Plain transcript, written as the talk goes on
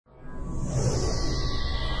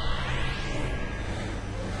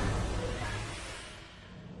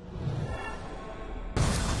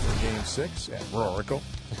Game 6 at Oracle.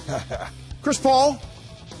 Chris Paul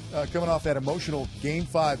coming off that emotional Game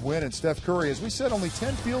 5 win, and Steph Curry, as we said, only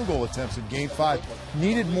 10 field goal attempts in Game 5.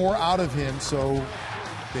 Needed more out of him, so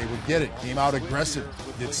they would get it. Came out aggressive,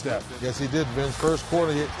 did Steph. Yes, he did, Vince. First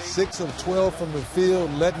quarter, he hit 6 of 12 from the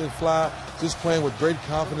field, letting it fly, just playing with great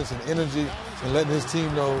confidence and energy and letting his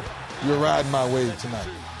team know, you're riding my wave tonight.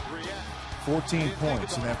 14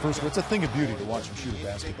 points in that first quarter. It's a thing of beauty to watch him shoot a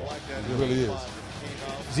basketball. It really is.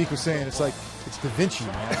 Zeke was saying it's like it's Da Vinci,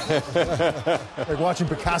 man. Like watching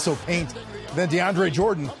Picasso paint. Then DeAndre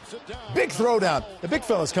Jordan, big throwdown. The big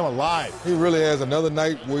fella's come alive. He really has another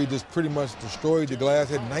night where he just pretty much destroyed the glass,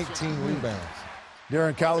 had 19 rebounds.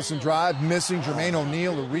 Darren Collison drive, missing. Jermaine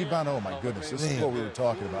O'Neal, the rebound. Oh, my goodness. This is what we were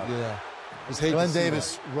talking about. Yeah. Glenn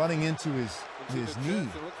Davis running into his knee.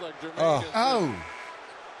 Oh.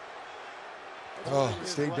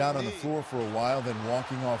 Stayed down on the floor for a while, then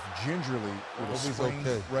walking off gingerly with a sprained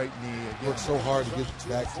right knee. Again. Worked so hard to get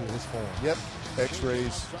back to his form. Yep.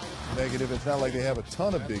 X-rays negative. It's not like they have a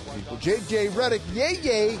ton of big people. J.J. Redick,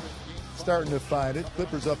 yay, starting to find it.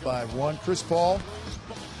 Clippers up by 1. Chris Paul,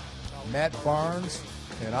 Matt Barnes,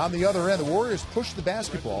 and on the other end, the Warriors push the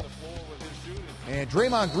basketball. And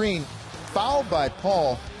Draymond Green fouled by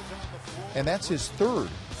Paul, and that's his 3rd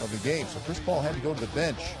of the game. So Chris Paul had to go to the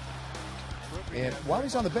bench. And while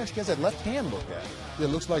he's on the bench, he has that left hand look at. Yeah, it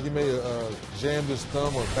looks like he may have jammed his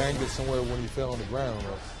thumb or banged it somewhere when he fell on the ground.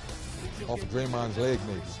 Off of Draymond's leg,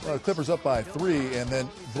 maybe. Well, the Clippers up by 3, and then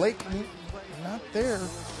Blake not there.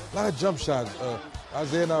 A lot of jump shots.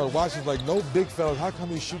 Isaiah and I were watching, like, no big fellas. How come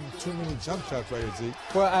he's shooting too many jump shots right here, Zeke?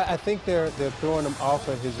 Well, I think they're throwing him off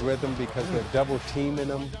of his rhythm because they're double teaming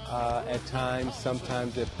him at times.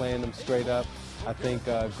 Sometimes they're playing him straight up. I think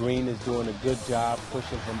Green is doing a good job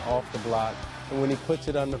pushing him off the block. And when he puts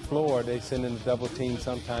it on the floor, they send in the double team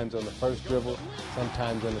sometimes on the first dribble,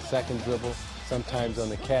 sometimes on the second dribble, sometimes on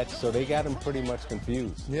the catch. So they got him pretty much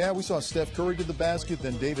confused. Yeah, we saw Steph Curry to the basket,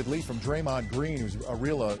 then David Lee from Draymond Green, who's a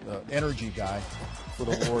real energy guy for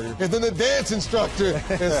the Warriors. And then the dance instructor,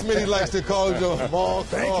 as Smitty likes to call him, ball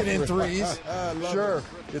banking in threes. Sure.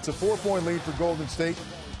 It's a 4-point lead for Golden State.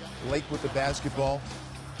 Lake with the basketball.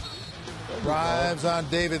 Drives on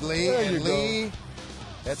David Lee, and Lee,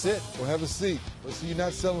 that's it. Well, have a seat. But see, you're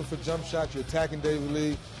not selling for jump shots. You're attacking David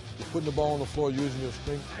Lee. You're putting the ball on the floor using your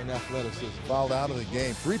strength and athleticism. Fouled out of the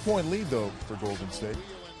game. 3-point lead, though, for Golden State.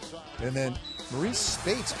 And then Maurice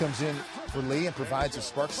Spates comes in for Lee and provides a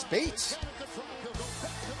spark. Spates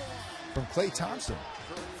from Klay Thompson.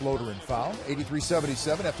 Floater and foul.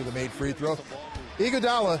 83-77 after the made free throw.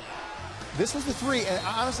 Iguodala, this was the 3. And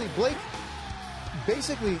honestly, Blake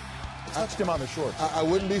basically touched him on the shorts. I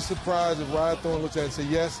wouldn't be surprised if Ryan Thorne looks at it and say,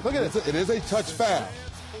 yes, look at it. It is a touch foul,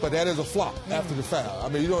 but that is a flop after the foul. I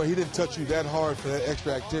mean, he didn't touch you that hard for that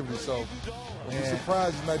extra activity, so I'd be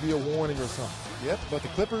surprised it might be a warning or something. Yep, but the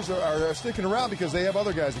Clippers are sticking around because they have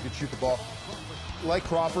other guys that can shoot the ball, like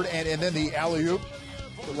Crawford, and then the alley-oop,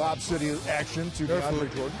 the Lob City action to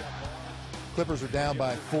DeAndre Jordan. Clippers are down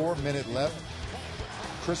by 4, minute left.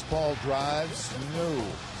 Chris Paul drives. No.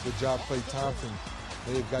 Good job, Klay Thompson.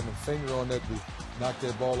 They've gotten a finger on that to knock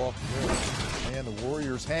that ball off the rim. And the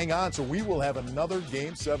Warriors hang on, so we will have another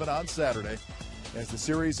Game 7 on Saturday as the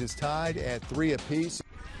series is tied at 3 apiece.